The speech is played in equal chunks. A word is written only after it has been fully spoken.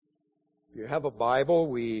If you have a Bible,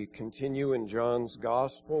 we continue in John's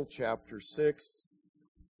Gospel, chapter 6.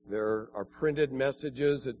 There are printed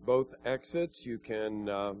messages at both exits. You can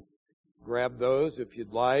grab those if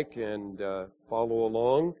you'd like and follow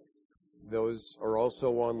along. Those are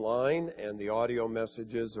also online, and the audio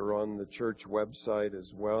messages are on the church website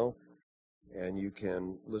as well, and you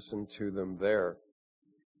can listen to them there.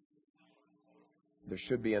 There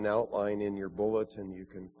should be an outline in your bulletin you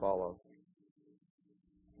can follow.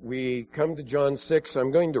 We come to John 6. I'm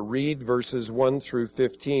going to read verses 1 through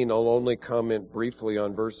 15. I'll only comment briefly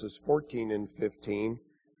on verses 14 and 15.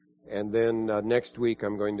 And then next week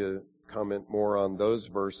I'm going to comment more on those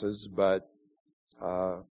verses. But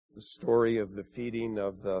the story of the feeding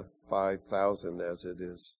of the 5,000, as it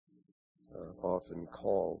is often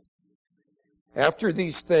called. After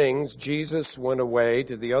these things, Jesus went away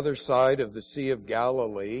to the other side of the Sea of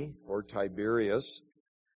Galilee, or Tiberias.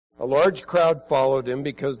 A large crowd followed him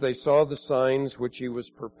because they saw the signs which he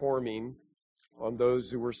was performing on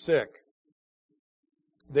those who were sick.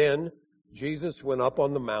 Then Jesus went up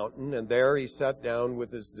on the mountain, and there he sat down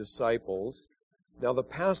with his disciples. Now the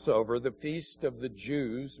Passover, the feast of the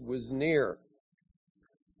Jews, was near.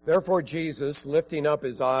 Therefore Jesus, lifting up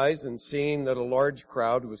his eyes and seeing that a large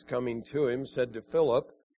crowd was coming to him, said to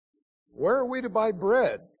Philip, "Where are we to buy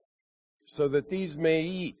bread, so that these may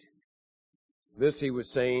eat?" This he was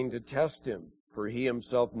saying to test him, for he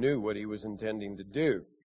himself knew what he was intending to do.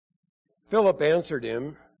 Philip answered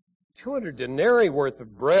him, 200 denarii worth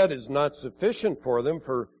of bread is not sufficient for them,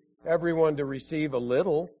 for everyone to receive a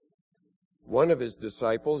little. One of his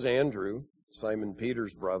disciples, Andrew, Simon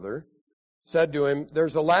Peter's brother, said to him,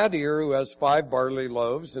 "There's a lad here who has 5 barley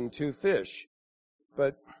loaves and 2 fish.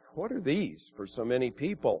 But what are these for so many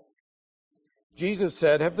people?" Jesus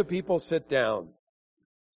said, "Have the people sit down."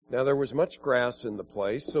 Now there was much grass in the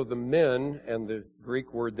place, so the men, and the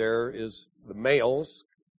Greek word there is the males,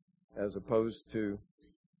 as opposed to,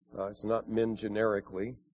 it's not men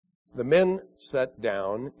generically. The men sat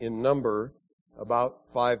down in number about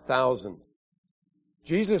 5,000.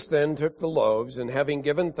 Jesus then took the loaves, and having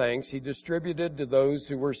given thanks, he distributed to those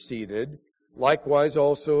who were seated, likewise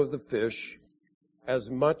also of the fish,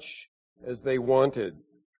 as much as they wanted.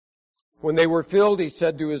 When they were filled, he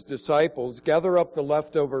said to his disciples, "Gather up the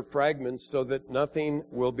leftover fragments so that nothing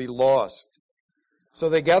will be lost." So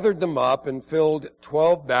they gathered them up and filled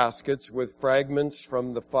 12 baskets with fragments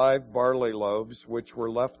from the 5 barley loaves which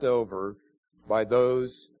were left over by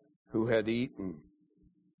those who had eaten.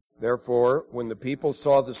 Therefore, when the people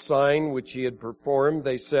saw the sign which he had performed,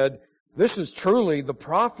 they said, "This is truly the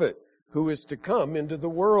prophet who is to come into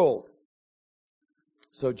the world."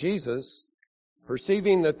 So Jesus,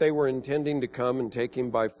 perceiving that they were intending to come and take him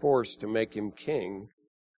by force to make him king,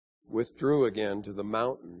 withdrew again to the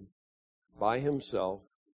mountain by himself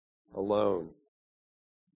alone.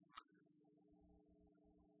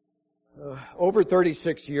 Over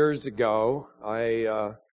 36 years ago,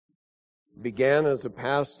 I began as a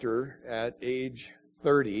pastor at age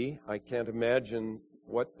 30. I can't imagine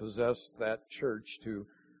what possessed that church to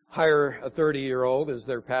hire a 30-year-old as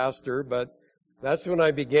their pastor, but that's when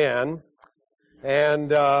I began.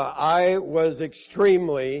 And I was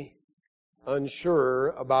extremely unsure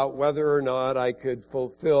about whether or not I could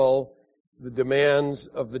fulfill the demands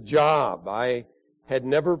of the job. I had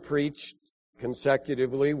never preached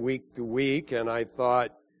consecutively week to week, and I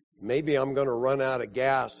thought, maybe I'm going to run out of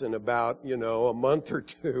gas in about, a month or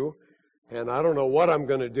two, and I don't know what I'm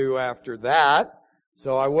going to do after that.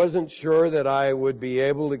 So I wasn't sure that I would be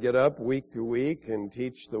able to get up week to week and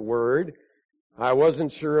teach the Word. I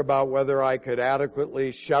wasn't sure about whether I could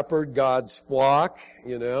adequately shepherd God's flock,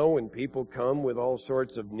 when people come with all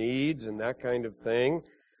sorts of needs and that kind of thing.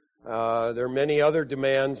 There are many other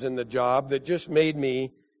demands in the job that just made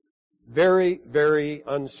me very, very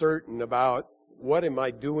uncertain about what am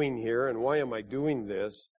I doing here and why am I doing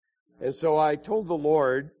this. And so I told the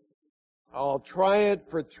Lord, I'll try it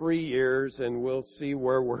for 3 years and we'll see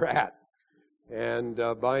where we're at. And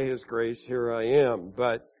by His grace, here I am.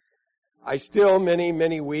 But I still, many,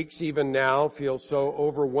 many weeks, even now, feel so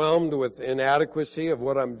overwhelmed with inadequacy of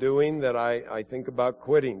what I'm doing that I think about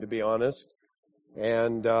quitting, to be honest.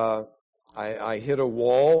 And I hit a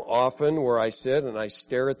wall often where I sit and I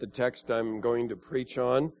stare at the text I'm going to preach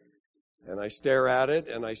on. And I stare at it,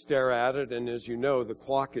 and I stare at it, and as you know, the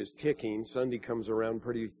clock is ticking. Sunday comes around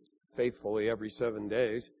pretty faithfully every 7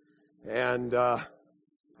 days. And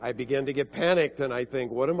I begin to get panicked, and I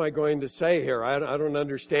think, what am I going to say here? I don't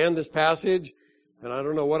understand this passage, and I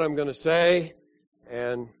don't know what I'm going to say.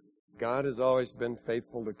 And God has always been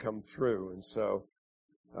faithful to come through, and so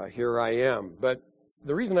here I am. But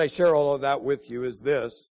the reason I share all of that with you is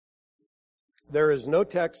this. There is no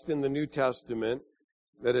text in the New Testament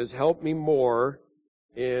that has helped me more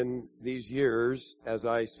in these years as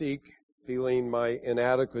I seek, feeling my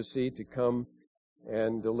inadequacy, to come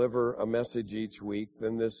and deliver a message each week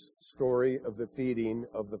than this story of the feeding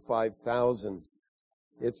of the 5,000.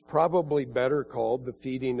 It's probably better called the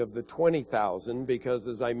feeding of the 20,000 because,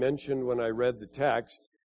 as I mentioned when I read the text,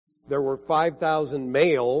 there were 5,000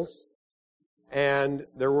 males and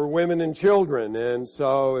there were women and children. And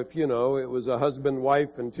so if, it was a husband,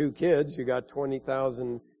 wife, and 2 kids, you got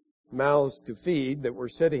 20,000 mouths to feed that were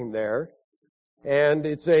sitting there. And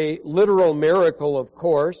it's a literal miracle, of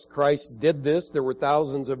course. Christ did this. There were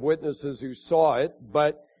thousands of witnesses who saw it.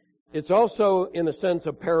 But it's also, in a sense,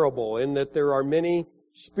 a parable in that there are many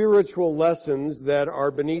spiritual lessons that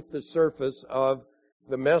are beneath the surface of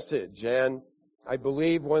the message. And I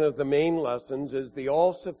believe one of the main lessons is the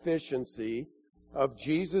all-sufficiency of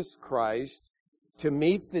Jesus Christ to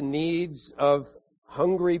meet the needs of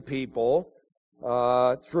hungry people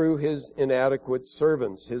through his inadequate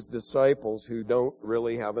servants, his disciples who don't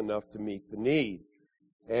really have enough to meet the need.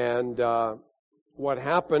 And what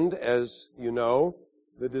happened, as you know,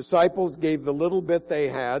 the disciples gave the little bit they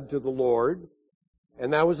had to the Lord,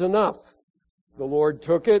 and that was enough. The Lord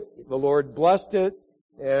took it, the Lord blessed it,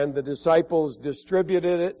 and the disciples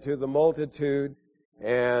distributed it to the multitude,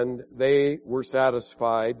 and they were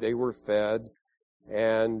satisfied, they were fed.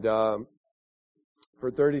 And for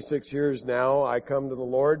 36 years now, I come to the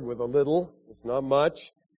Lord with a little, it's not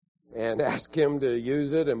much, and ask him to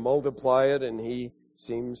use it and multiply it, and he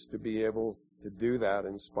seems to be able to do that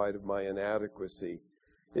in spite of my inadequacy.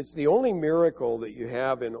 It's the only miracle that you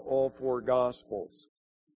have in all 4 Gospels.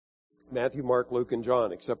 Matthew, Mark, Luke, and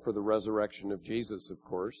John, except for the resurrection of Jesus, of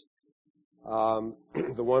course.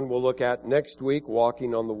 The one we'll look at next week,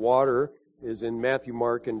 walking on the water, is in Matthew,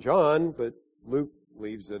 Mark, and John, but Luke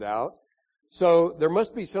leaves it out. So there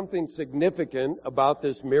must be something significant about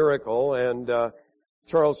this miracle, and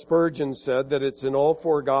Charles Spurgeon said that it's in all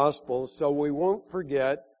 4 Gospels, so we won't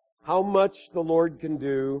forget how much the Lord can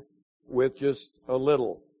do with just a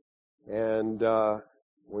little, and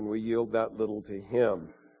when we yield that little to him.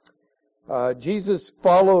 Jesus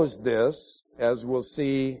follows this, as we'll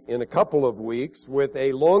see in a couple of weeks, with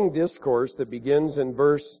a long discourse that begins in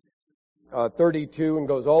verse 32 and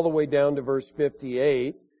goes all the way down to verse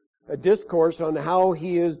 58, a discourse on how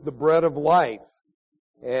he is the bread of life.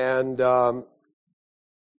 And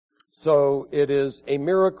so it is a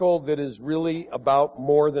miracle that is really about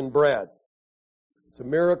more than bread. It's a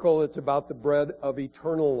miracle, it's about the bread of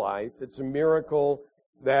eternal life. It's a miracle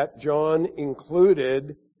that John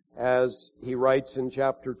included, as he writes in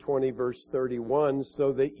chapter 20, verse 31,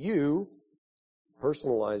 so that you,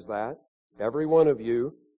 personalize that, every one of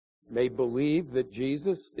you, may believe that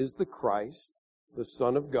Jesus is the Christ, the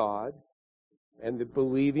Son of God, and that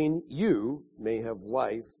believing you may have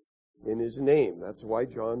life in his name. That's why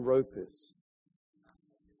John wrote this.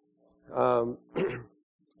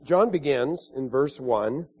 John begins in verse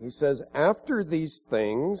 1. He says, after these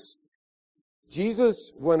things,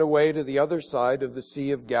 Jesus went away to the other side of the Sea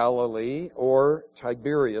of Galilee, or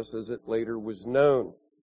Tiberias as it later was known.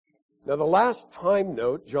 Now the last time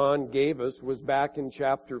note John gave us was back in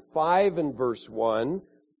chapter 5 and verse 1,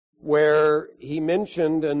 where he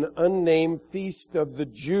mentioned an unnamed feast of the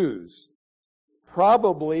Jews.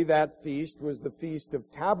 Probably that feast was the Feast of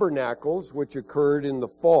Tabernacles, which occurred in the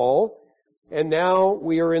fall. And now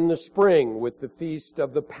we are in the spring with the Feast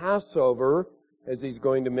of the Passover, as he's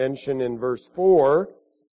going to mention in verse 4.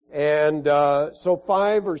 And so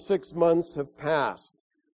 5 or 6 months have passed.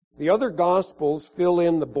 The other Gospels fill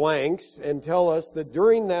in the blanks and tell us that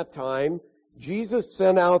during that time, Jesus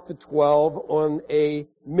sent out the 12 on a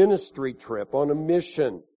ministry trip, on a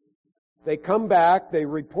mission. They come back, they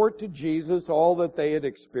report to Jesus all that they had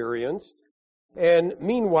experienced, and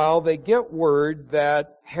meanwhile they get word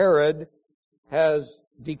that Herod has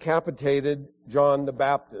decapitated John the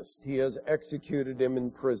Baptist. He has executed him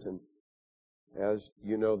in prison, as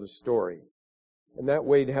you know the story. And that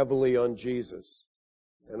weighed heavily on Jesus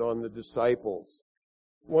and on the disciples.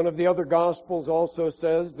 One of the other Gospels also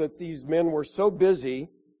says that these men were so busy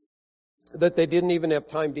that they didn't even have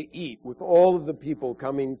time to eat, with all of the people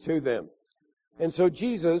coming to them. And so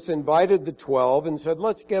Jesus invited the 12 and said,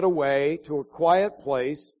 let's get away to a quiet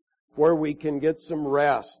place where we can get some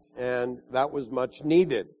rest. And that was much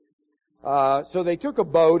needed. So they took a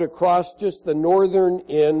boat across just the northern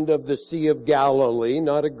end of the Sea of Galilee,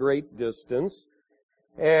 not a great distance,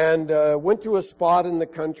 and went to a spot in the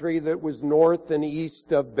country that was north and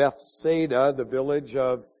east of Bethsaida, the village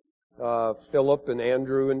of Philip and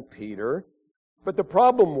Andrew and Peter. But the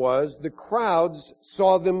problem was the crowds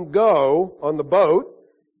saw them go on the boat,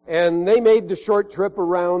 and they made the short trip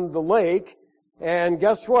around the lake. And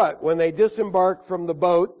guess what? When they disembarked from the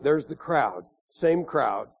boat, there's the crowd. Same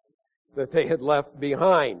crowd that they had left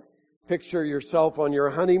behind. Picture yourself on your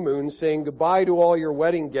honeymoon saying goodbye to all your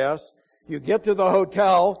wedding guests. You get to the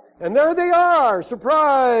hotel, and there they are!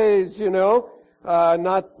 Surprise!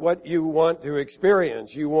 Not what you want to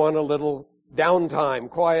experience. You want a little downtime,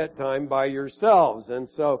 quiet time by yourselves. And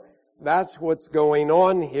so that's what's going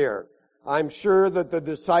on here. I'm sure that the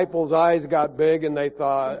disciples' eyes got big and they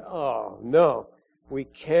thought, oh no, we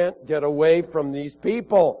can't get away from these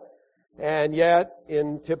people. And yet,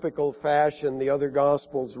 in typical fashion, the other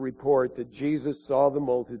Gospels report that Jesus saw the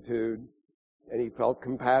multitude and he felt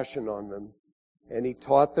compassion on them and he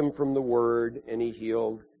taught them from the Word and he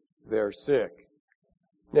healed their sick.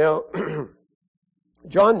 Now,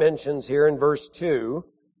 John mentions here in verse 2,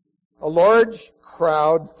 a large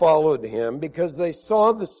crowd followed him because they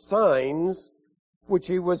saw the signs which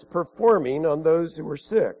he was performing on those who were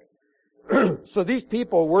sick. So these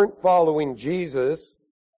people weren't following Jesus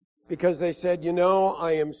because they said,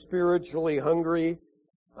 I am spiritually hungry,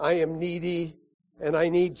 I am needy, and I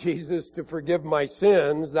need Jesus to forgive my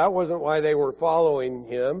sins. That wasn't why they were following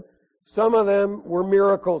him. Some of them were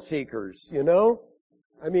miracle seekers,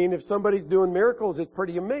 if somebody's doing miracles, it's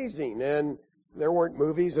pretty amazing. And there weren't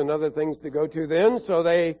movies and other things to go to then, so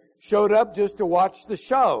they showed up just to watch the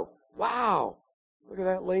show. Wow! Look at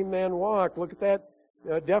that lame man walk. Look at that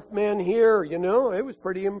deaf man here. It was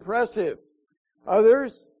pretty impressive.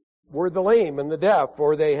 Others were the lame and the deaf,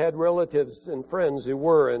 or they had relatives and friends who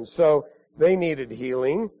were, and so they needed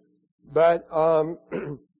healing. But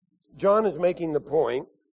John is making the point.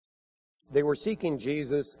 They were seeking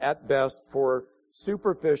Jesus at best for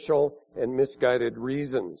superficial and misguided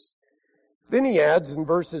reasons. Then he adds in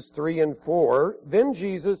verses 3 and 4, Then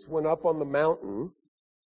Jesus went up on the mountain,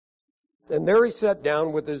 and there he sat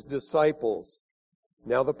down with his disciples.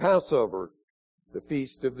 Now the Passover, the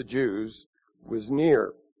feast of the Jews, was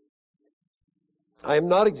near. I am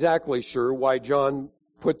not exactly sure why John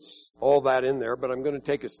puts all that in there, but I'm going to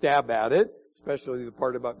take a stab at it, especially the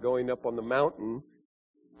part about going up on the mountain.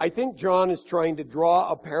 I think John is trying to draw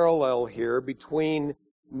a parallel here between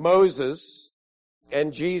Moses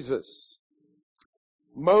and Jesus.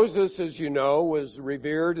 Moses, as you know, was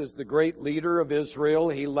revered as the great leader of Israel.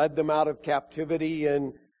 He led them out of captivity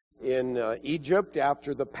in Egypt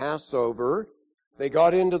after the Passover. They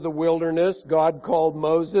got into the wilderness. God called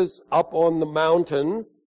Moses up on the mountain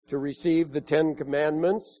to receive the 10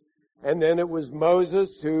 Commandments. And then it was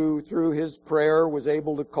Moses who, through his prayer, was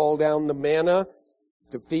able to call down the manna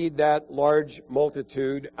to feed that large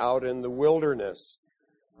multitude out in the wilderness.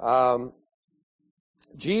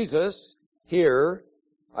 Jesus here,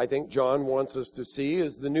 I think John wants us to see,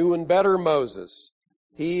 is the new and better Moses.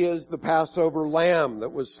 He is the Passover lamb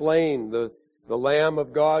that was slain, the Lamb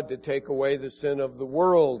of God to take away the sin of the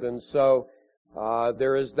world. And so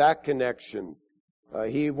there is that connection.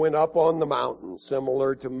 He went up on the mountain,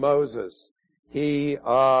 similar to Moses. He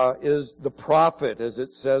is the prophet, as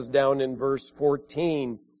it says down in verse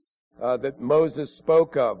 14, that Moses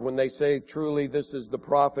spoke of. When they say, truly, this is the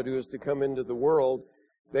prophet who is to come into the world,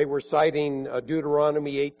 they were citing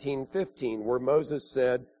Deuteronomy 18:15, where Moses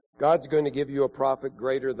said, God's going to give you a prophet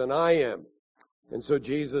greater than I am. And so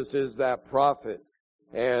Jesus is that prophet.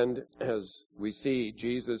 And as we see,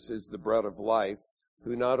 Jesus is the bread of life,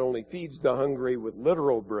 who not only feeds the hungry with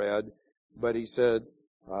literal bread, but he said,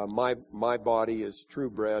 my body is true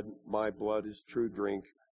bread, my blood is true drink,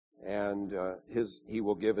 and he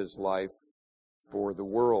will give his life for the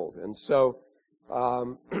world. And so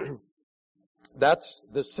that's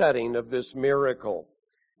the setting of this miracle.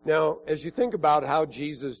 Now, as you think about how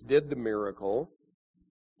Jesus did the miracle,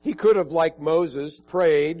 he could have, like Moses,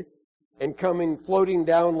 prayed and coming floating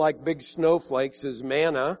down like big snowflakes as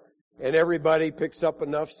manna, and everybody picks up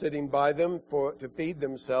enough sitting by them to feed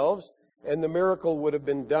themselves, and the miracle would have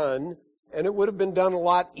been done, and it would have been done a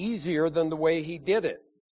lot easier than the way he did it.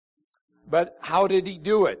 But how did he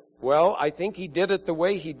do it? Well, I think he did it the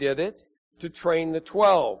way he did it, to train the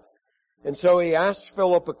 12. And so he asks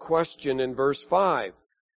Philip a question in verse 5.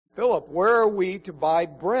 Philip, where are we to buy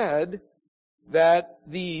bread that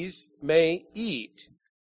these may eat?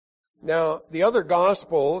 Now, the other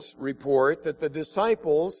Gospels report that the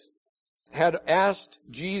disciples had asked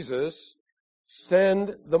Jesus,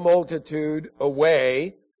 send the multitude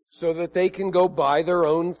away so that they can go buy their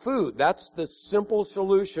own food. That's the simple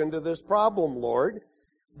solution to this problem, Lord.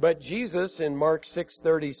 But Jesus in Mark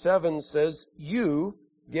 6:37 says, you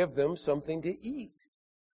give them something to eat.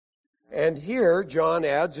 And here John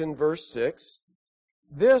adds in verse 6,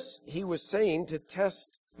 This he was saying to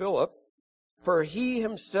test Philip, for he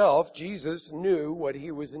himself, Jesus, knew what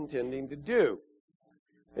he was intending to do.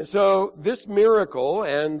 And so this miracle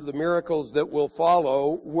and the miracles that will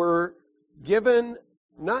follow were given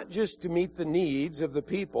not just to meet the needs of the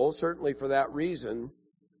people, certainly for that reason,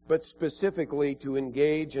 but specifically to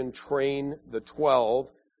engage and train the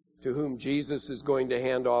 12 to whom Jesus is going to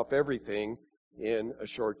hand off everything in a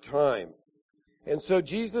short time. And so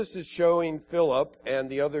Jesus is showing Philip and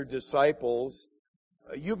the other disciples,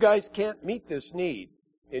 you guys can't meet this need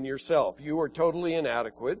in yourself. You are totally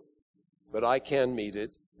inadequate, but I can meet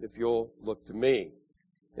it if you'll look to me.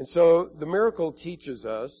 And so the miracle teaches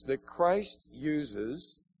us that Christ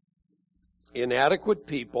uses inadequate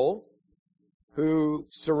people who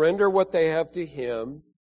surrender what they have to him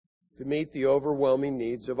to meet the overwhelming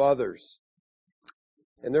needs of others.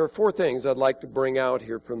 And there are 4 things I'd like to bring out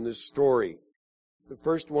here from this story. The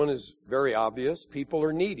first one is very obvious. People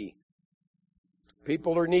are needy.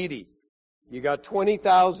 People are needy. You got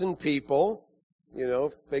 20,000 people,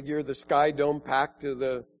 figure the Sky Dome packed to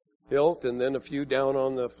the hilt and then a few down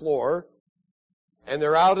on the floor. And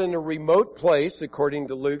they're out in a remote place, according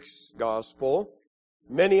to Luke's gospel.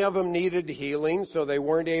 Many of them needed healing, so they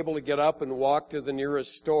weren't able to get up and walk to the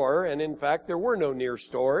nearest store. And in fact, there were no near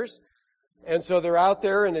stores. And so they're out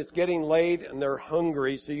there and it's getting late and they're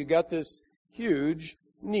hungry. So you got this huge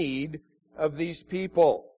need of these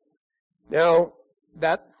people. Now,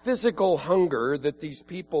 that physical hunger that these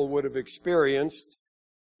people would have experienced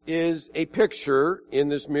is a picture in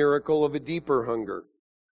this miracle of a deeper hunger.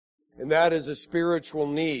 And that is a spiritual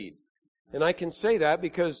need. And I can say that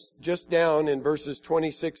because just down in verses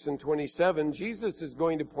 26 and 27, Jesus is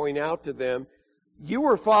going to point out to them, you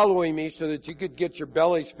were following me so that you could get your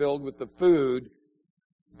bellies filled with the food,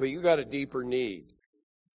 but you got a deeper need.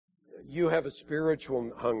 You have a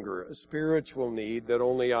spiritual hunger, a spiritual need that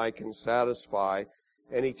only I can satisfy.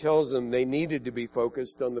 And he tells them they needed to be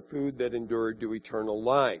focused on the food that endured to eternal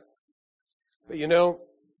life. But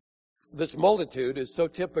this multitude is so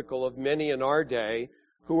typical of many in our day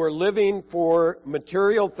who are living for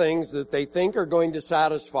material things that they think are going to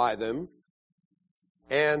satisfy them,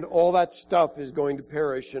 and all that stuff is going to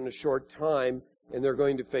perish in a short time, and they're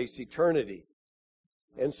going to face eternity.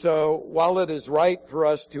 And so, while it is right for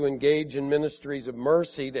us to engage in ministries of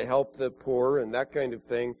mercy to help the poor and that kind of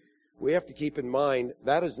thing, we have to keep in mind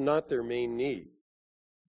that is not their main need.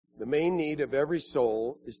 The main need of every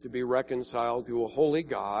soul is to be reconciled to a holy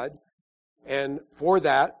God. And for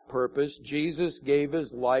that purpose, Jesus gave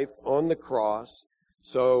his life on the cross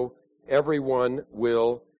so everyone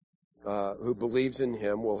will, who believes in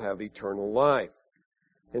him will have eternal life.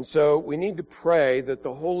 And so we need to pray that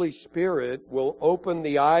the Holy Spirit will open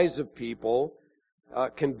the eyes of people,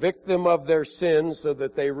 convict them of their sins so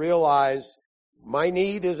that they realize my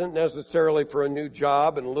need isn't necessarily for a new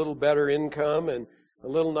job and a little better income and a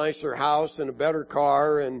little nicer house and a better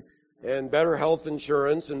car and better health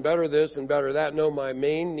insurance and better this and better that. No, my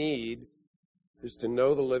main need is to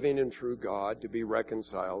know the living and true God, to be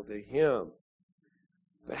reconciled to him.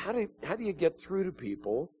 But how do you get through to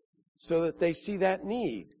people so that they see that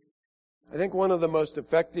need? I think one of the most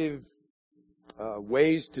effective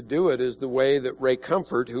ways to do it is the way that Ray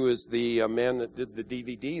Comfort, who is the man that did the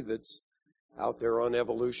DVD that's out there on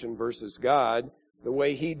evolution versus God, the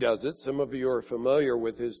way he does it. Some of you are familiar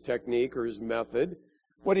with his technique or his method.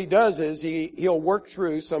 What he does is he'll work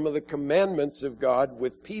through some of the commandments of God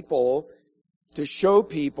with people to show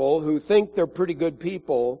people who think they're pretty good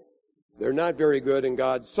people, they're not very good in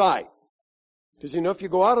God's sight. Because, if you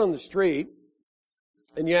go out on the street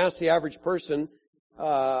and you ask the average person,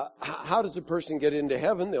 how does a person get into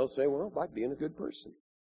heaven? They'll say, well, by being a good person.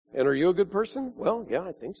 And are you a good person? Well, yeah,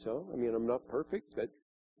 I think so. I mean, I'm not perfect, but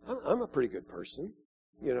I'm a pretty good person.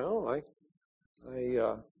 I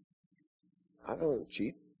don't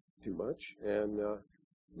cheat too much, and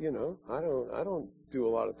I don't do a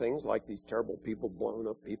lot of things like these terrible people blowing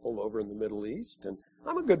up people over in the Middle East, and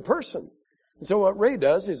I'm a good person. And so what Ray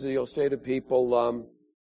does is he'll say to people,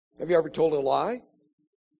 have you ever told a lie?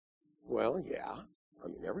 Well, yeah. I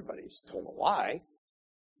mean, everybody's told a lie.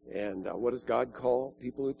 And what does God call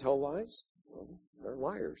people who tell lies? Well, they're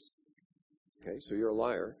liars. Okay, so you're a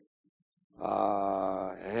liar.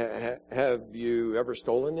 Have you ever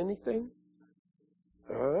stolen anything?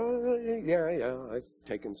 Yeah, I've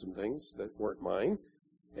taken some things that weren't mine.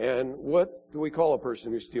 And what do we call a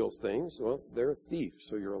person who steals things? Well, they're a thief,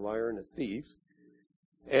 so you're a liar and a thief.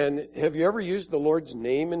 And have you ever used the Lord's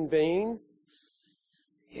name in vain?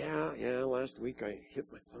 Yeah, last week I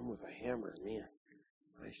hit my thumb with a hammer, man.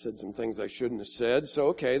 I said some things I shouldn't have said. So,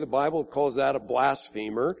 okay, the Bible calls that a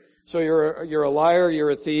blasphemer. So you're a liar,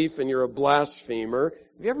 you're a thief, and you're a blasphemer.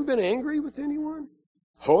 Have you ever been angry with anyone?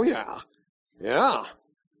 Oh yeah. Yeah.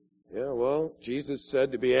 Yeah, well, Jesus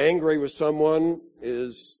said to be angry with someone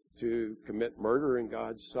is to commit murder in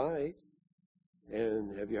God's sight.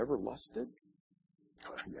 And have you ever lusted?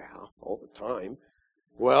 Yeah, all the time.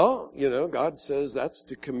 Well, God says that's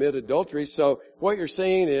to commit adultery. So what you're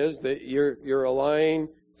saying is that you're a lying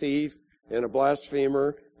thief and a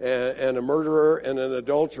blasphemer and a murderer and an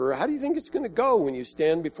adulterer. How do you think it's going to go when you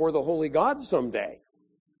stand before the holy God someday?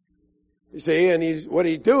 You see, and what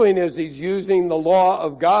he's doing is he's using the law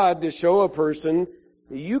of God to show a person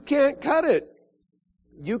you can't cut it.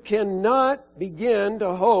 You cannot begin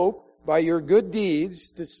to hope by your good deeds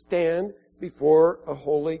to stand before a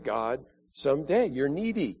holy God someday. You're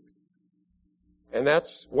needy. And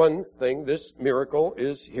that's one thing this miracle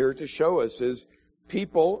is here to show us, is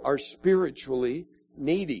people are spiritually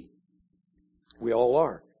needy. We all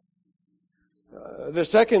are. The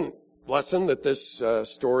second lesson that this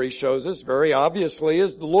story shows us very obviously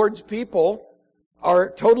is the Lord's people are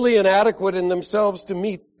totally inadequate in themselves to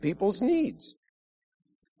meet people's needs.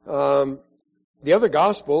 The other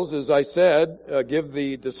Gospels, as I said, give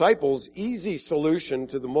the disciples easy solution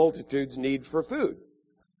to the multitude's need for food.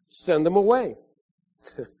 Send them away.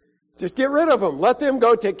 Just get rid of them. Let them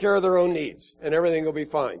go take care of their own needs, and everything will be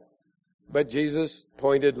fine. But Jesus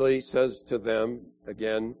pointedly says to them,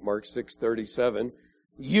 again, Mark 6:37,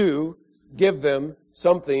 you give them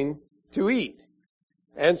something to eat.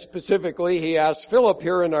 And specifically, he asks Philip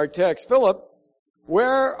here in our text, Philip,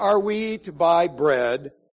 where are we to buy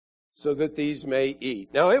bread so that these may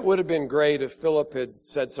eat? Now, it would have been great if Philip had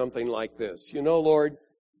said something like this. Lord,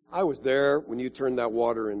 I was there when you turned that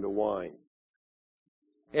water into wine.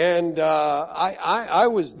 And I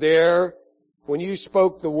was there when you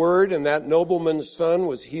spoke the word and that nobleman's son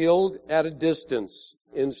was healed at a distance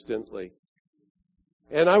instantly.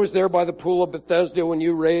 And I was there by the pool of Bethesda when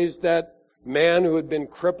you raised that man who had been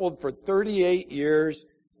crippled for 38 years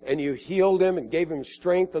and you healed him and gave him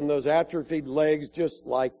strength in those atrophied legs just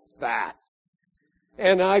like that.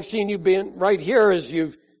 And I've seen you being right here as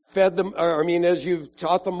you've fed them, as you've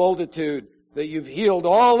taught the multitude, that you've healed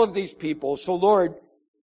all of these people. So Lord,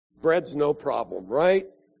 bread's no problem, right?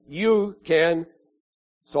 You can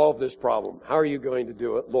solve this problem. How are you going to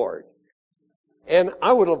do it, Lord? And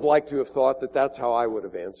I would have liked to have thought that that's how I would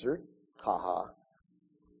have answered.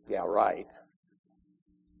 Yeah, right.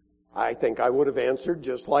 I think I would have answered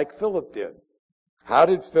just like Philip did. How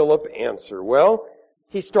did Philip answer? Well,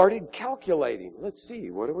 he started calculating. Let's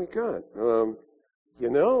see, what do we got?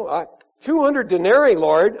 200 denarii,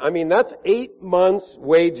 Lord. That's 8 months'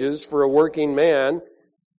 wages for a working man.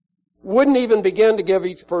 Wouldn't even begin to give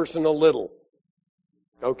each person a little.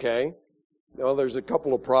 Okay. Well, there's a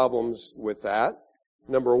couple of problems with that.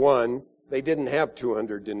 Number one, they didn't have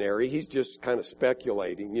 200 denarii. He's just kind of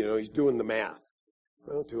speculating. He's doing the math.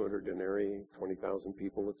 Well, 200 denarii, 20,000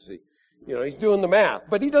 people, let's see. He's doing the math.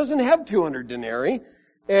 But he doesn't have 200 denarii.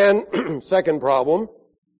 And second problem,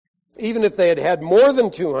 even if they had had more than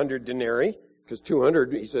 200 denarii, because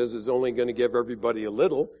 200, he says, is only going to give everybody a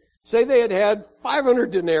little. Say they had had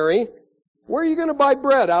 500 denarii, where are you going to buy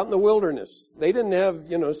bread out in the wilderness? They didn't have,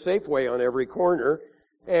 Safeway on every corner.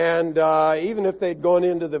 And even if they'd gone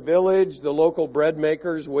into the village, the local bread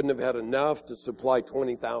makers wouldn't have had enough to supply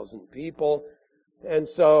 20,000 people. And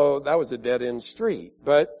so that was a dead-end street.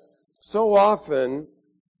 But so often,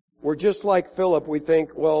 we're just like Philip. We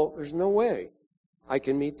think, well, there's no way I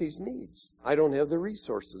can meet these needs. I don't have the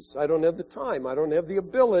resources. I don't have the time. I don't have the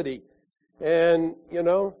ability. And,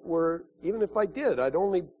 even if I did, I'd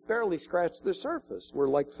only barely scratch the surface. We're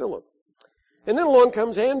like Philip. And then along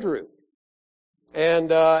comes Andrew.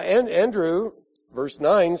 And Andrew, verse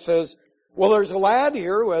 9 says, well, there's a lad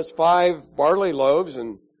here who has 5 barley loaves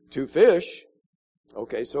and 2 fish.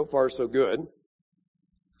 Okay, so far so good.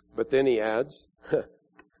 But then he adds,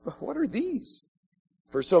 what are these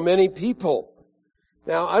for so many people?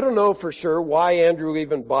 Now, I don't know for sure why Andrew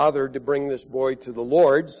even bothered to bring this boy to the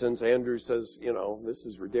Lord, since Andrew says, this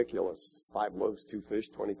is ridiculous. 5 loaves, 2 fish,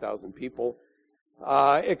 20,000 people.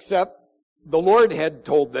 Except the Lord had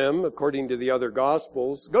told them, according to the other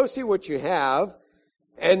Gospels, go see what you have.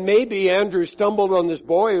 And maybe Andrew stumbled on this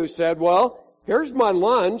boy who said, well, here's my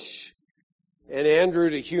lunch. And Andrew,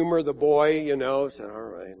 to humor the boy, said, all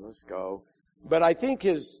right, let's go. But I think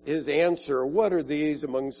his answer, what are these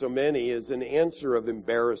among so many, is an answer of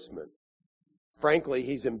embarrassment. Frankly,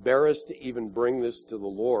 he's embarrassed to even bring this to the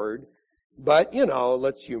Lord. But,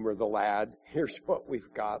 let's humor the lad. Here's what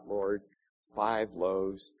we've got, Lord. 5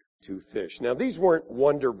 loaves, 2 fish. Now, these weren't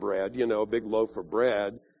Wonder Bread, a big loaf of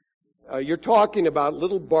bread. You're talking about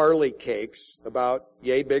little barley cakes, about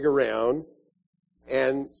yay big around,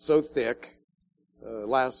 and so thick.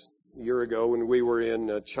 Last year ago when we were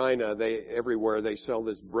in China, everywhere they sell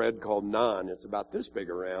this bread called naan. It's about this big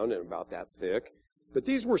around and about that thick. But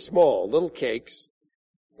these were small, little cakes.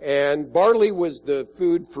 And barley was the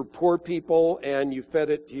food for poor people, and you fed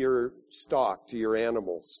it to your stock, to your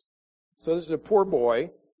animals. So this is a poor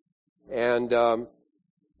boy, and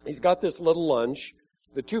he's got this little lunch.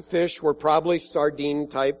 The two fish were probably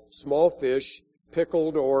sardine-type small fish,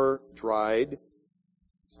 pickled or dried.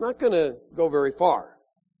 It's not going to go very far.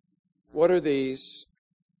 What are these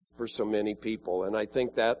for so many people? And I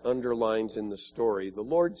think that underlines in the story, the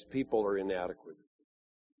Lord's people are inadequate.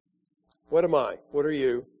 What am I? What are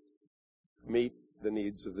you? To meet the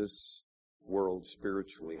needs of this world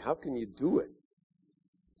spiritually. How can you do it?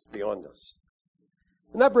 It's beyond us.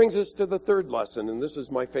 And that brings us to the third lesson, and this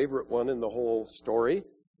is my favorite one in the whole story,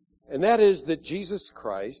 and that is that Jesus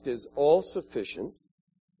Christ is all-sufficient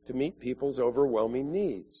to meet people's overwhelming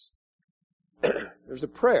needs. There's a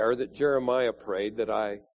prayer that Jeremiah prayed that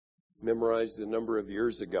I memorized a number of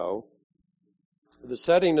years ago. The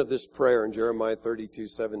setting of this prayer in Jeremiah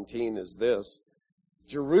 32:17 is this: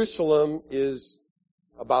 Jerusalem is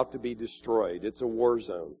about to be destroyed. It's a war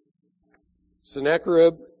zone.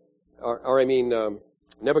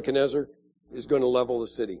 Nebuchadnezzar is going to level the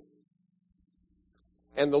city.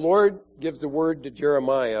 And the Lord gives the word to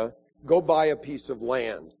Jeremiah, go buy a piece of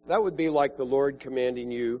land. That would be like the Lord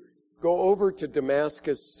commanding you, go over to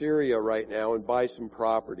Damascus, Syria right now and buy some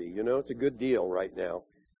property. You know, it's a good deal right now.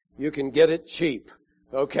 You can get it cheap,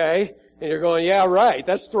 okay? And you're going, yeah, right,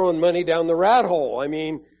 that's throwing money down the rat hole. I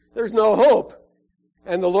mean, there's no hope.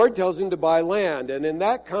 And the Lord tells him to buy land. And in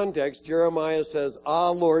that context, Jeremiah says,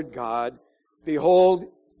 Lord God, behold,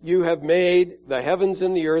 you have made the heavens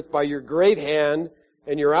and the earth by your great hand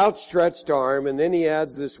and your outstretched arm. And then he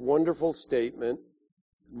adds this wonderful statement,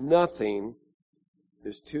 nothing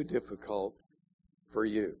is too difficult for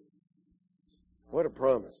you. What a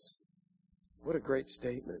promise. What a great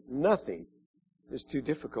statement. Nothing is too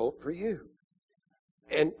difficult for you.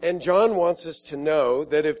 And John wants us to know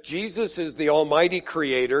that if Jesus is the almighty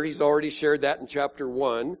creator, he's already shared that in chapter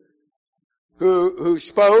 1, who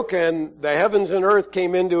spoke and the heavens and earth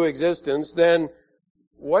came into existence, then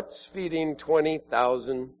what's feeding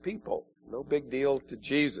 20,000 people? No big deal to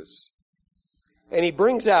Jesus. And he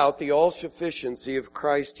brings out the all-sufficiency of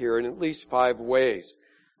Christ here in at least 5 ways.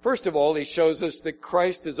 First of all, he shows us that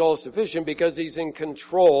Christ is all-sufficient because he's in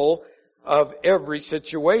control of every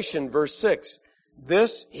situation. Verse 6,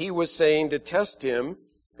 this he was saying to test him,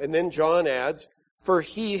 and then John adds, for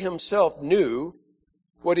he himself knew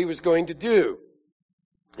what he was going to do,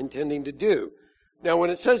 intending to do. Now,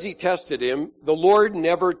 when it says he tested him, the Lord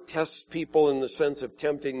never tests people in the sense of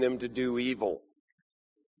tempting them to do evil.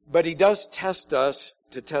 But he does test us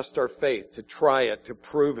to test our faith, to try it, to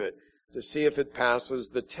prove it, to see if it passes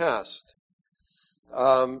the test.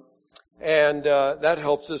 And that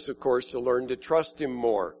helps us, of course, to learn to trust him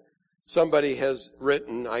more. Somebody has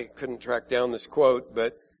written, I couldn't track down this quote,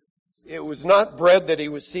 but it was not bread that he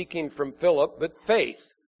was seeking from Philip, but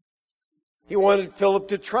faith. He wanted Philip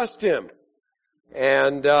to trust him.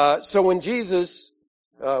 And so when Jesus,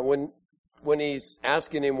 when he's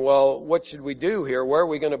asking him, well, what should we do here? Where are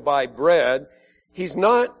we going to buy bread? He's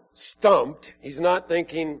not stumped. He's not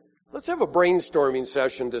thinking, let's have a brainstorming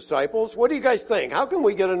session, disciples. What do you guys think? How can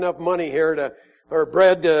we get enough money here or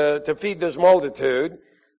bread to feed this multitude?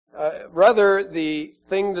 Rather, the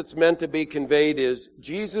thing that's meant to be conveyed is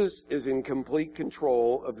Jesus is in complete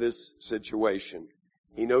control of this situation.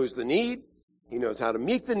 He knows the need. He knows how to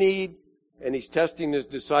meet the need. And he's testing his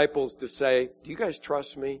disciples to say, do you guys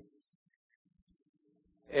trust me?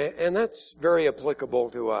 And that's very applicable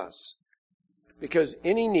to us. Because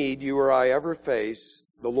any need you or I ever face,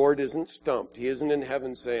 the Lord isn't stumped. He isn't in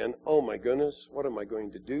heaven saying, oh my goodness, what am I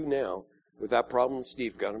going to do now with that problem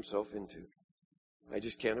Steve got himself into? I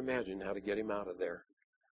just can't imagine how to get him out of there.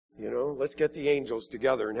 You know, let's get the angels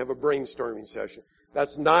together and have a brainstorming session.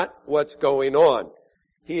 That's not what's going on.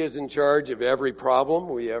 He is in charge of every problem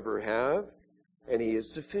we ever have, and he is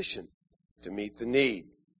sufficient to meet the need.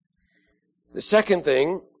 The second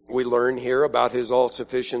thing we learn here about his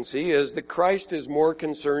all-sufficiency is that Christ is more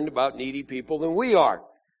concerned about needy people than we are.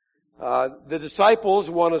 The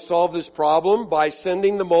disciples want to solve this problem by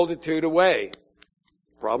sending the multitude away.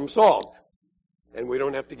 Problem solved. And we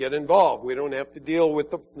don't have to get involved. We don't have to deal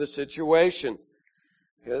with the situation.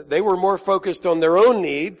 They were more focused on their own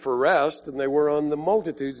need for rest than they were on the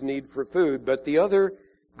multitude's need for food. But the other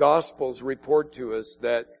Gospels report to us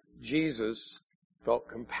that Jesus felt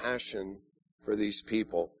compassion for these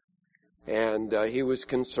people. And he was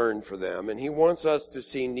concerned for them. And he wants us to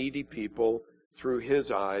see needy people through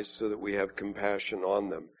his eyes so that we have compassion on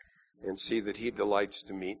them and see that he delights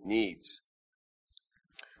to meet needs.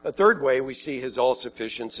 A third way we see his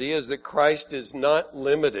all-sufficiency is that Christ is not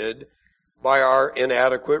limited by our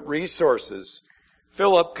inadequate resources.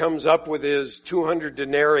 Philip comes up with his 200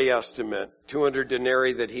 denarii estimate, 200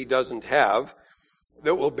 denarii that he doesn't have,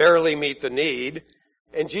 that will barely meet the need.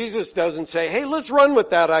 And Jesus doesn't say, hey, let's run with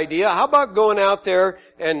that idea. How about going out there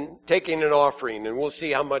and taking an offering and we'll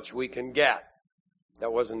see how much we can get?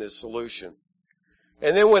 That wasn't his solution.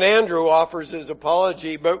 And then when Andrew offers his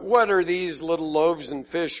apology, but what are these little loaves and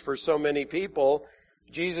fish for so many people?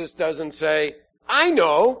 Jesus doesn't say, I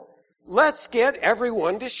know, let's get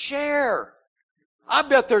everyone to share. I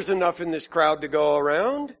bet there's enough in this crowd to go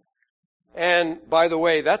around. And by the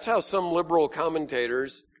way, that's how some liberal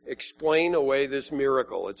commentators explain away this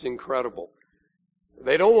miracle. It's incredible.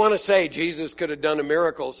 They don't want to say Jesus could have done a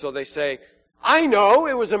miracle, so they say, I know,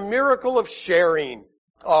 it was a miracle of sharing.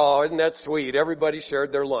 Oh, isn't that sweet? Everybody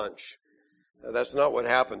shared their lunch. Now, that's not what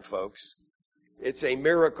happened, folks. It's a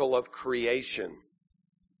miracle of creation.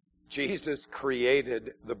 Jesus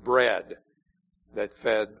created the bread that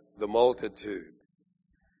fed the multitude.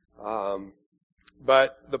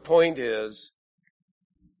 But the point is,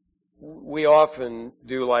 we often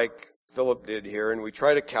do like Philip did here, and we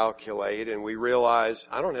try to calculate, and we realize,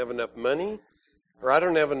 I don't have enough money, or I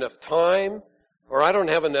don't have enough time, or I don't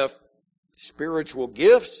have enough spiritual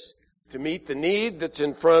gifts to meet the need that's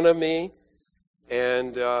in front of me.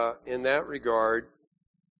 And in that regard,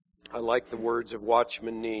 I like the words of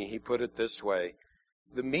Watchman Nee. He put it this way: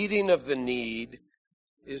 the meeting of the need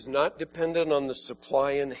is not dependent on the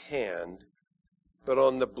supply in hand, but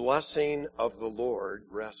on the blessing of the Lord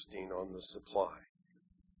resting on the supply.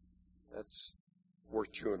 That's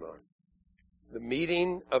worth chewing on. The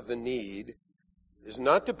meeting of the need is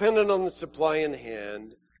not dependent on the supply in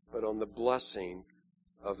hand, but on the blessing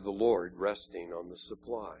of the Lord resting on the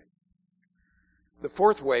supply. The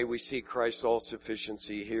fourth way we see Christ's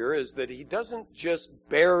all-sufficiency here is that he doesn't just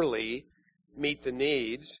barely meet the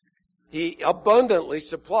needs, he abundantly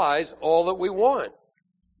supplies all that we want.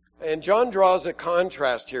 And John draws a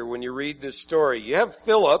contrast here when you read this story. You have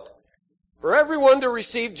Philip, for everyone to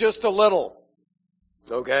receive just a little.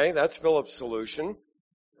 Okay, that's Philip's solution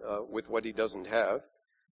with what he doesn't have.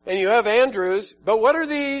 And you have Andrew's, but what are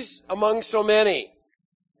these among so many?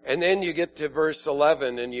 And then you get to verse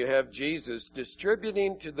 11 and you have Jesus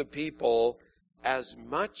distributing to the people as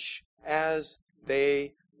much as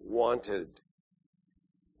they wanted.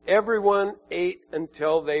 Everyone ate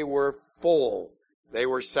until they were full. They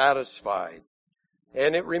were satisfied.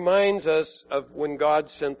 And it reminds us of when God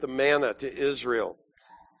sent the manna to Israel.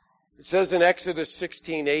 It says in Exodus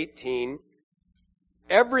 16:18,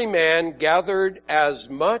 every man gathered as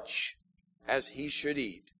much as he should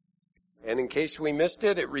eat. And in case we missed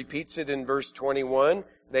it, it repeats it in verse 21.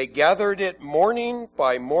 They gathered it morning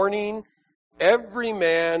by morning, every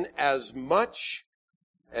man as much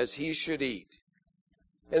as he should eat.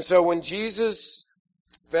 And so when Jesus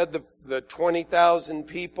fed the 20,000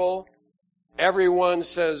 people, everyone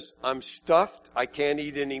says, I'm stuffed, I can't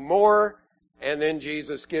eat any more. And then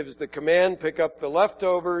Jesus gives the command, pick up the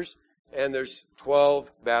leftovers, and there's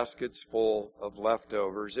 12 baskets full of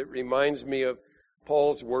leftovers. It reminds me of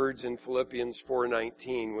Paul's words in Philippians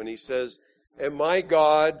 4:19 when he says, and my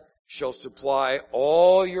God shall supply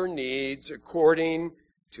all your needs according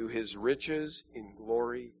to his riches in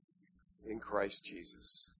glory in Christ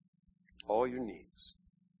Jesus. All your needs.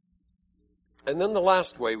 And then the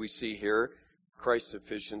last way we see here Christ's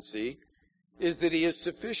sufficiency is that he is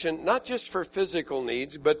sufficient not just for physical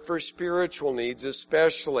needs, but for spiritual needs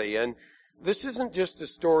especially. And this isn't just a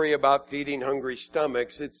story about feeding hungry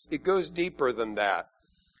stomachs. It goes deeper than that.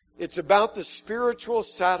 It's about the spiritual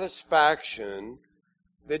satisfaction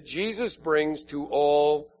that Jesus brings to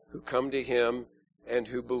all who come to him and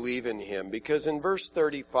who believe in him. Because in verse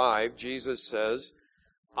 35, Jesus says,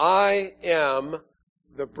 I am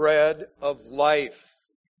the bread of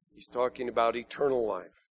life. He's talking about eternal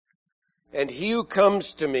life. And he who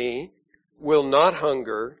comes to me will not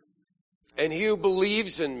hunger, and he who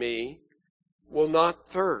believes in me will not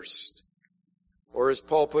thirst. Or as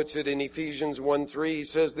Paul puts it in Ephesians 1:3, he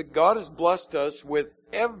says that God has blessed us with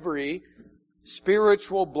every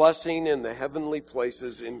spiritual blessing in the heavenly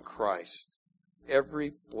places in Christ.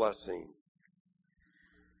 Every blessing.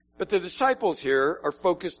 But the disciples here are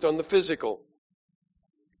focused on the physical.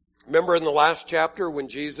 Remember in the last chapter when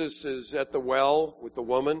Jesus is at the well with the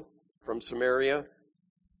woman from Samaria,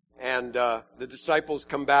 and the disciples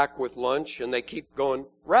come back with lunch, and they keep going,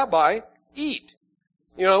 Rabbi, eat.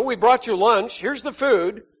 We brought you lunch. Here's the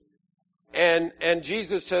food. And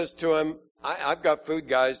Jesus says to him, I've got food,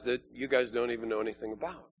 guys, that you guys don't even know anything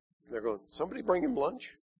about. And they're going, somebody bring him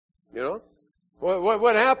lunch?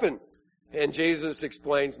 What happened? And Jesus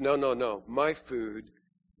explains, no. My food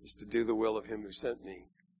is to do the will of him who sent me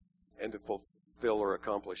and to fulfill or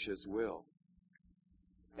accomplish his will.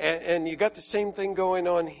 And you got the same thing going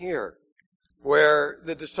on here, where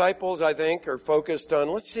the disciples, I think, are focused on,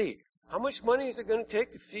 let's see, how much money is it going to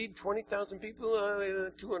take to feed 20,000 people?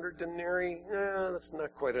 200 denarii? That's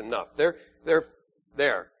not quite enough. They're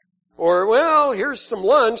there. Or, well, here's some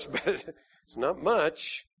lunch, but it's not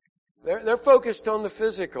much. They're focused on the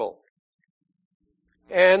physical.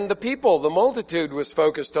 And the people, the multitude was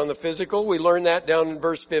focused on the physical. We learn that down in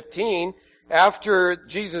verse 15. After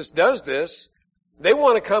Jesus does this, they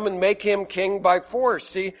want to come and make him king by force.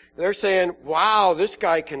 See, they're saying, wow, this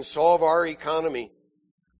guy can solve our economy.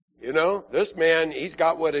 This man, he's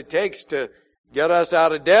got what it takes to get us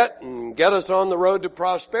out of debt and get us on the road to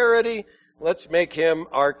prosperity. Let's make him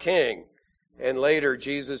our king. And later,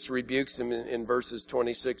 Jesus rebukes them in verses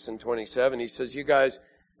 26 and 27. He says, you guys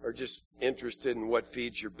are just interested in what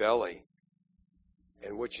feeds your belly.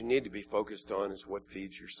 And what you need to be focused on is what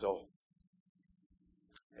feeds your soul.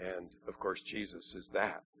 And, of course, Jesus is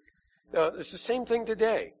that. Now, it's the same thing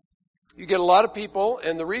today. You get a lot of people,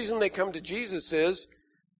 and the reason they come to Jesus is,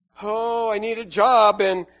 I need a job,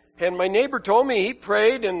 and my neighbor told me he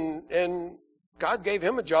prayed, and God gave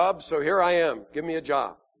him a job, so here I am. Give me a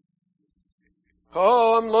job.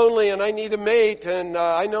 I'm lonely, and I need a mate, and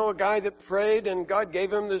I know a guy that prayed, and God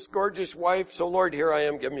gave him this gorgeous wife, so Lord, here I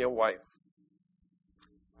am. Give me a wife.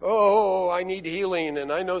 I need healing,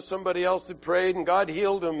 and I know somebody else that prayed, and God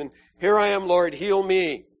healed him, and here I am, Lord, heal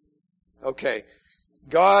me. Okay.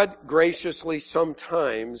 God graciously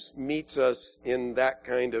sometimes meets us in that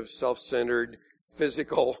kind of self-centered,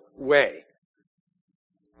 physical way.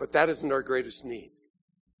 But that isn't our greatest need.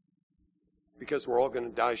 Because we're all going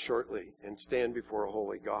to die shortly and stand before a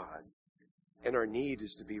holy God. And our need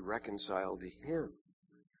is to be reconciled to him.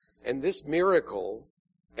 And this miracle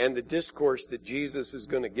and the discourse that Jesus is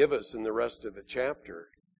going to give us in the rest of the chapter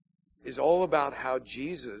is all about how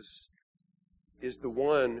Jesus is the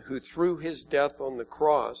one who, through his death on the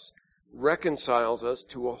cross, reconciles us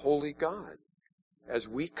to a holy God. As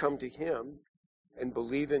we come to him and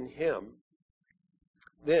believe in him,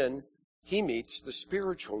 then he meets the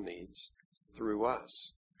spiritual needs through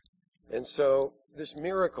us. And so this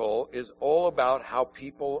miracle is all about how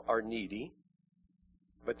people are needy,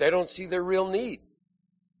 but they don't see their real need.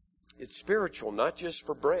 It's spiritual, not just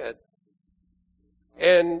for bread.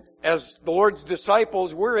 And as the Lord's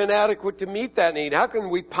disciples, we're inadequate to meet that need. How can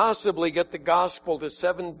we possibly get the gospel to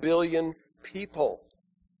 7 billion people?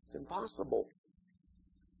 It's impossible.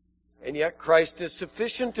 And yet Christ is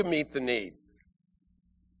sufficient to meet the need.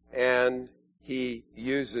 And he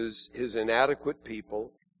uses his inadequate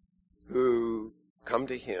people who come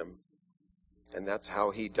to him. And that's how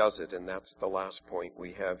he does it. And that's the last point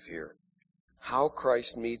we have here. How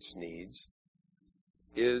Christ meets needs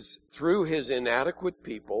is through his inadequate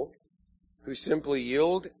people who simply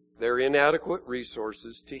yield their inadequate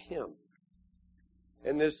resources to him.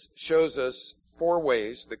 And this shows us 4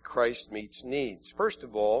 ways that Christ meets needs. First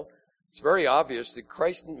of all, it's very obvious that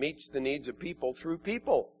Christ meets the needs of people through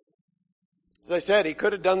people. As I said, he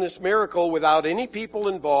could have done this miracle without any people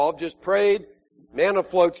involved, just prayed, manna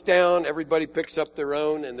floats down, everybody picks up their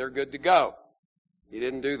own, and they're good to go. He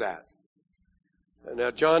didn't do that.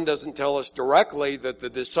 Now, John doesn't tell us directly that the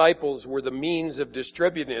disciples were the means of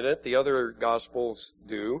distributing it. The other Gospels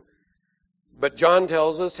do. But John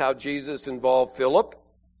tells us how Jesus involved Philip,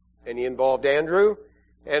 and he involved Andrew.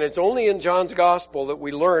 And it's only in John's Gospel that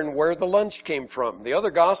we learn where the lunch came from. The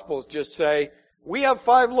other Gospels just say, we have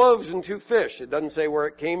 5 loaves and 2 fish. It doesn't say where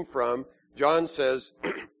it came from. John says,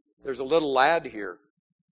 there's a little lad here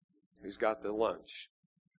who's got the lunch.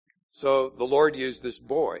 So the Lord used this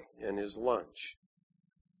boy and his lunch.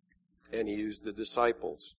 And he used the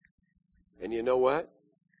disciples. And you know what?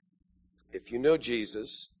 If you know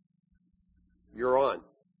Jesus, you're on.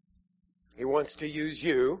 He wants to use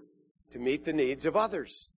you to meet the needs of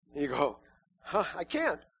others. And you go, I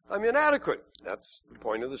can't. I'm inadequate. That's the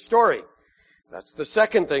point of the story. That's the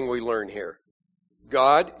second thing we learn here.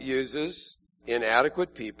 God uses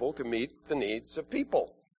inadequate people to meet the needs of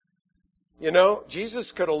people.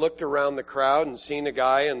 Jesus could have looked around the crowd and seen a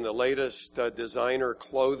guy in the latest designer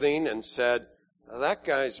clothing and said, that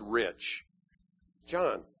guy's rich.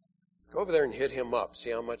 John, go over there and hit him up. See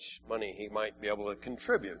how much money he might be able to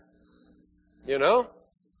contribute.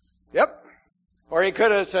 Yep. Or he could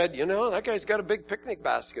have said, that guy's got a big picnic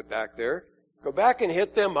basket back there. Go back and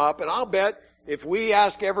hit them up, and I'll bet if we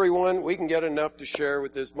ask everyone, we can get enough to share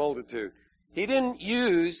with this multitude. He didn't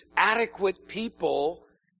use adequate people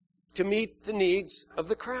to meet the needs of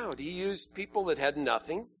the crowd. He used people that had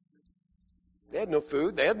nothing. They had no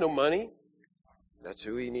food. They had no money. That's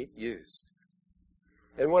who he used.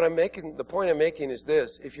 And the point I'm making is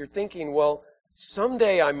this. If you're thinking, well,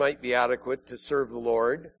 someday I might be adequate to serve the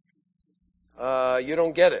Lord, you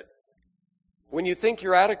don't get it. When you think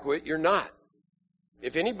you're adequate, you're not.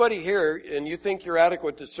 If anybody here and you think you're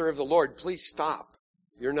adequate to serve the Lord, please stop.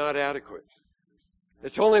 You're not adequate.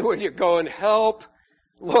 It's only when you go and help,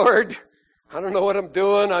 Lord, I don't know what I'm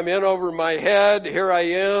doing. I'm in over my head. Here I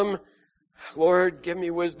am. Lord, give me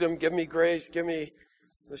wisdom. Give me grace. Give me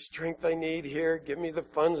the strength I need here. Give me the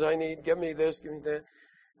funds I need. Give me this. Give me that.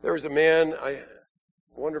 There was a man,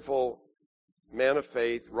 wonderful man of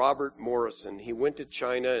faith, Robert Morrison. He went to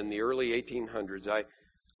China in the early 1800s.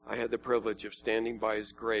 I had the privilege of standing by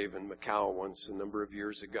his grave in Macau once a number of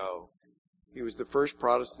years ago. He was the first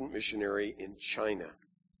Protestant missionary in China.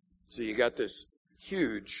 So you got this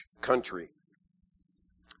huge country.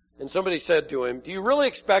 And somebody said to him, do you really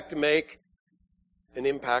expect to make an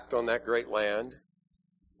impact on that great land?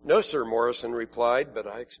 No, sir, Morrison replied, but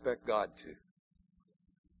I expect God to.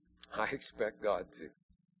 I expect God to.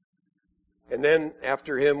 And then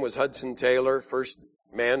after him was Hudson Taylor, first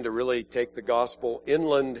man to really take the gospel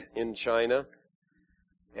inland in China.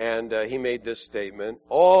 And he made this statement,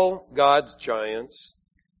 all God's giants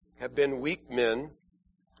have been weak men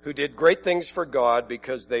who did great things for God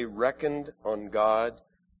because they reckoned on God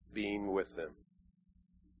being with them.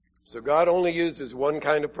 So God only uses one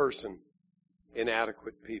kind of person,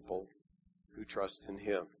 inadequate people who trust in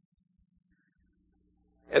him.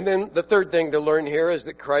 And then the third thing to learn here is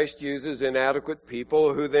that Christ uses inadequate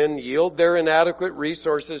people who then yield their inadequate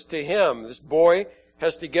resources to him. This boy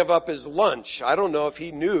has to give up his lunch. I don't know if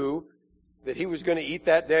he knew that he was going to eat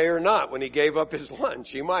that day or not when he gave up his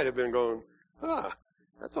lunch. He might have been going,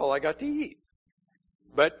 that's all I got to eat.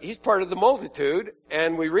 But he's part of the multitude,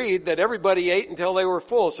 and we read that everybody ate until they were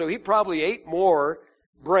full. So he probably ate more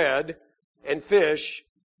bread and fish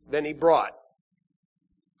than he brought.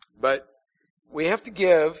 But we have to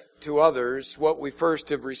give to others what we first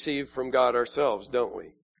have received from God ourselves, don't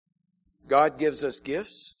we? God gives us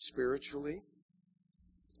gifts spiritually.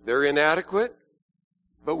 They're inadequate,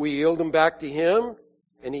 but we yield them back to him,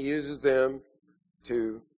 and he uses them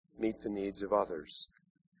to meet the needs of others.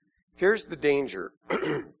 Here's the danger.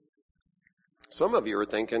 Some of you are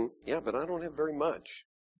thinking, yeah, but I don't have very much.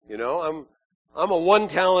 You know, I'm a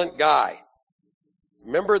one-talent guy.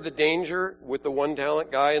 Remember the danger with the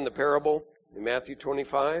one-talent guy in the parable in Matthew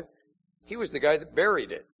 25? He was the guy that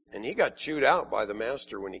buried it, and he got chewed out by the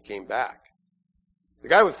master when he came back. The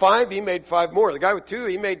guy with 5, he made 5 more. The guy with 2,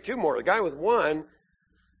 he made 2 more. The guy with 1,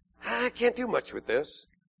 I can't do much with this.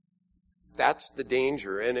 That's the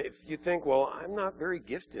danger. And if you think, well, I'm not very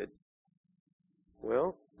gifted,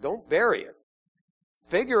 well, don't bury it.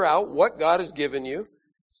 Figure out what God has given you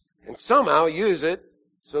and somehow use it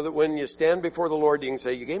so that when you stand before the Lord, you can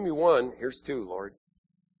say, you gave me 1, here's 2, Lord.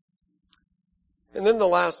 And then the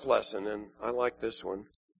last lesson, and I like this one.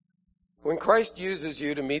 When Christ uses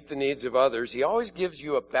you to meet the needs of others, he always gives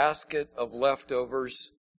you a basket of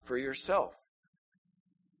leftovers for yourself.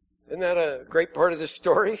 Isn't that a great part of this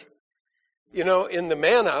story? You know, in the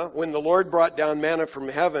manna, when the Lord brought down manna from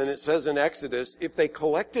heaven, it says in Exodus, if they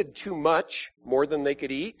collected too much, more than they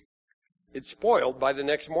could eat, it spoiled by the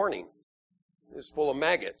next morning. It was full of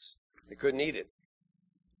maggots. They couldn't eat it.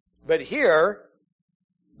 But here,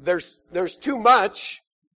 there's too much,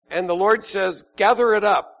 and the Lord says, gather it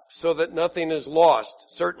up so that nothing is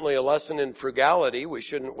lost. Certainly a lesson in frugality. We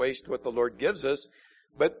shouldn't waste what the Lord gives us.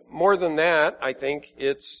 But more than that, I think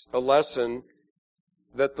it's a lesson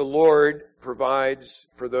that the Lord provides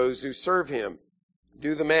for those who serve him.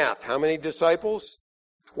 Do the math. How many disciples?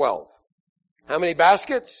 12. How many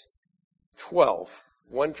baskets? 12.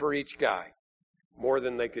 1 for each guy. More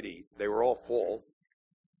than they could eat. They were all full.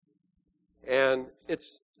 And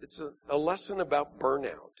it's a lesson about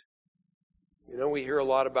burnout. You know, we hear a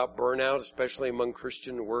lot about burnout, especially among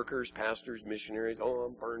Christian workers, pastors, missionaries. Oh,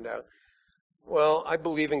 I'm burned out. Well, I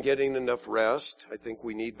believe in getting enough rest. I think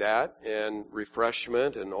we need that, and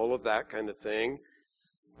refreshment and all of that kind of thing.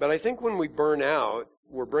 But I think when we burn out,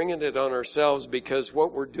 we're bringing it on ourselves because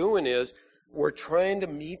what we're doing is we're trying to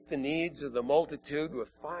meet the needs of the multitude with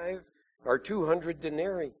 5 or 200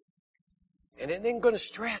 denarii. And it ain't going to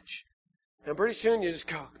stretch. And pretty soon you just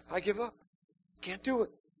go, I give up. Can't do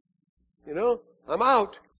it. You know, I'm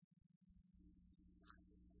out.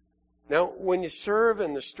 Now, when you serve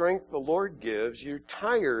in the strength the Lord gives, you're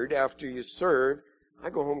tired after you serve. I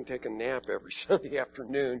go home and take a nap every Sunday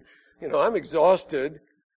afternoon. I'm exhausted,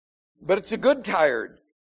 but it's a good tired.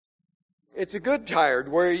 It's a good tired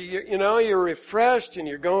where you're refreshed and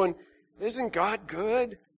you're going, isn't God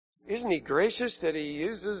good? Isn't He gracious that He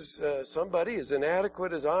uses somebody as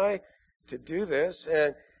inadequate as I to do this?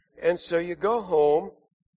 And so you go home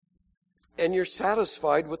and you're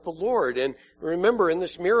satisfied with the Lord. And remember, in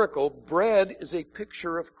this miracle, bread is a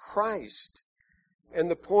picture of Christ. And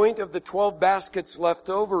the point of the 12 baskets left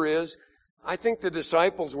over is, I think the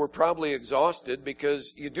disciples were probably exhausted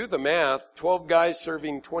because you do the math, 12 guys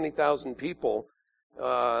serving 20,000 people,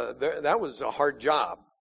 that was a hard job.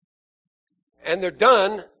 And they're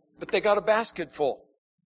done, but they got a basket full.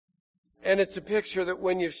 And it's a picture that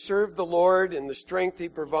when you serve the Lord and the strength He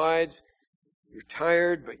provides, you're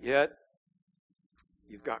tired, but yet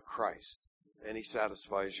you've got Christ, and He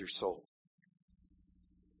satisfies your soul.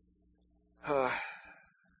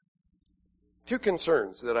 Two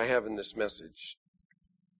concerns that I have in this message.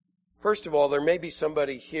 First of all, there may be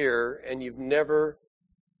somebody here and you've never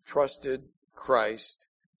trusted Christ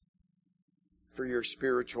for your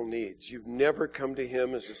spiritual needs. You've never come to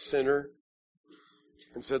Him as a sinner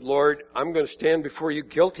and said, Lord, I'm going to stand before You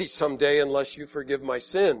guilty someday unless You forgive my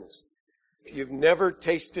sins. You've never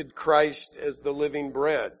tasted Christ as the living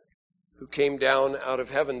bread who came down out of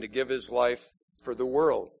heaven to give His life for the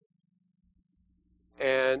world.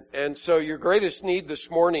 And so your greatest need this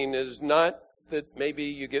morning is not that maybe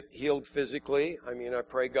you get healed physically. I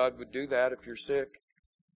pray God would do that if you're sick.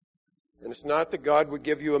 And it's not that God would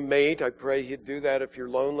give you a mate. I pray He'd do that if you're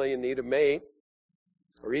lonely and need a mate.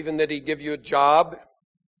 Or even that He'd give you a job.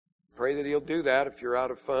 Pray that He'll do that if you're out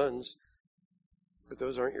of funds. But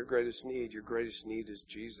those aren't your greatest need. Your greatest need is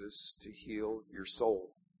Jesus to heal your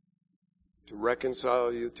soul, to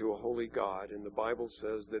reconcile you to a holy God. And the Bible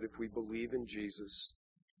says that if we believe in Jesus,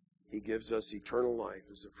 He gives us eternal life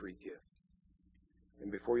as a free gift.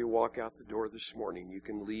 And before you walk out the door this morning, you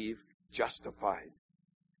can leave justified,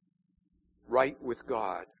 right with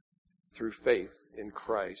God, through faith in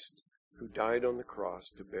Christ, who died on the cross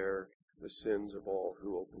to bear the sins of all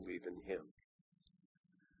who will believe in Him.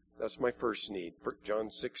 That's my first need. For John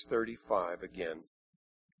 6:35 again.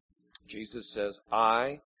 Jesus says,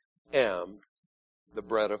 I am the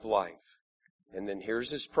bread of life. And then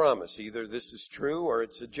here's His promise. Either this is true or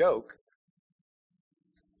it's a joke.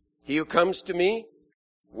 He who comes to me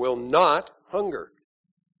will not hunger.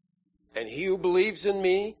 And he who believes in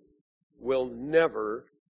me will never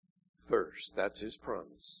thirst. That's His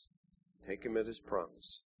promise. Take Him at His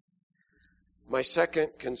promise. My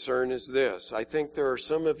second concern is this. I think there are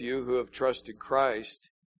some of you who have trusted Christ,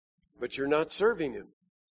 but you're not serving Him.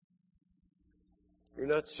 You're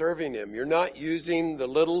not serving Him. You're not using the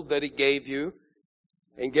little that He gave you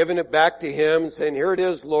and giving it back to Him and saying, here it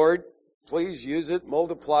is, Lord. Please use it,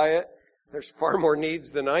 multiply it. There's far more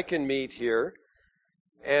needs than I can meet here.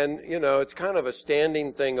 And, it's kind of a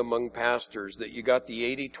standing thing among pastors that you got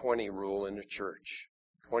the 80-20 rule in the church.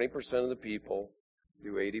 20% of the people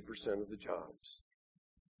do 80% of the jobs.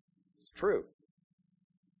 It's true.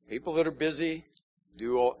 People that are busy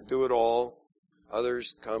do it all.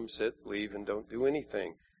 Others come, sit, leave, and don't do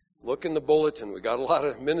anything. Look in the bulletin. We got a lot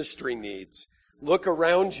of ministry needs. Look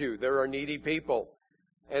around you. There are needy people.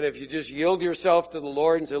 And if you just yield yourself to the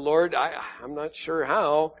Lord and say, Lord, I'm not sure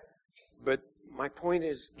how, but my point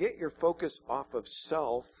is get your focus off of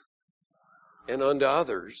self and onto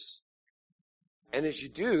others. And as you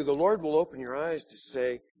do, the Lord will open your eyes to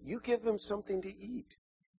say, you give them something to eat.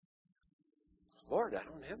 Lord, I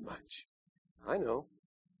don't have much. I know.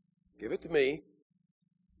 Give it to me,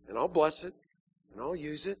 and I'll bless it, and I'll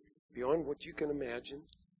use it beyond what you can imagine,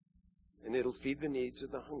 and it'll feed the needs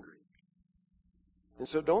of the hungry. And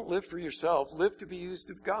so don't live for yourself. Live to be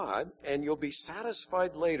used of God, and you'll be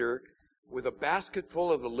satisfied later with a basket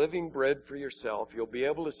full of the living bread for yourself. You'll be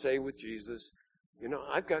able to say with Jesus,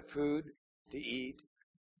 I've got food to eat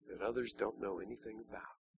that others don't know anything about.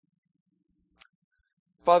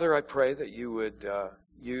 Father, I pray that you would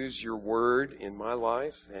use your word in my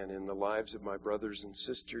life and in the lives of my brothers and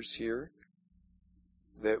sisters here,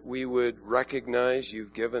 that we would recognize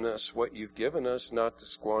you've given us what you've given us, not to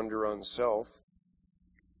squander on self,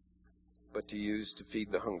 but to use to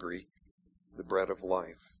feed the hungry, the bread of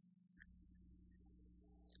life.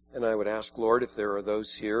 And I would ask, Lord, if there are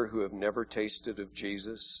those here who have never tasted of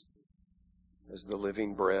Jesus as the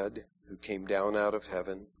living bread who came down out of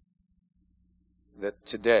heaven, that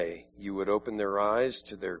today you would open their eyes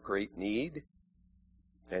to their great need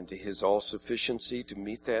and to His all-sufficiency to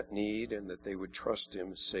meet that need, and that they would trust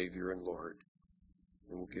Him as Savior and Lord.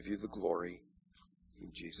 and we'll give you the glory.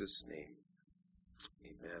 In Jesus' name,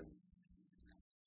 amen.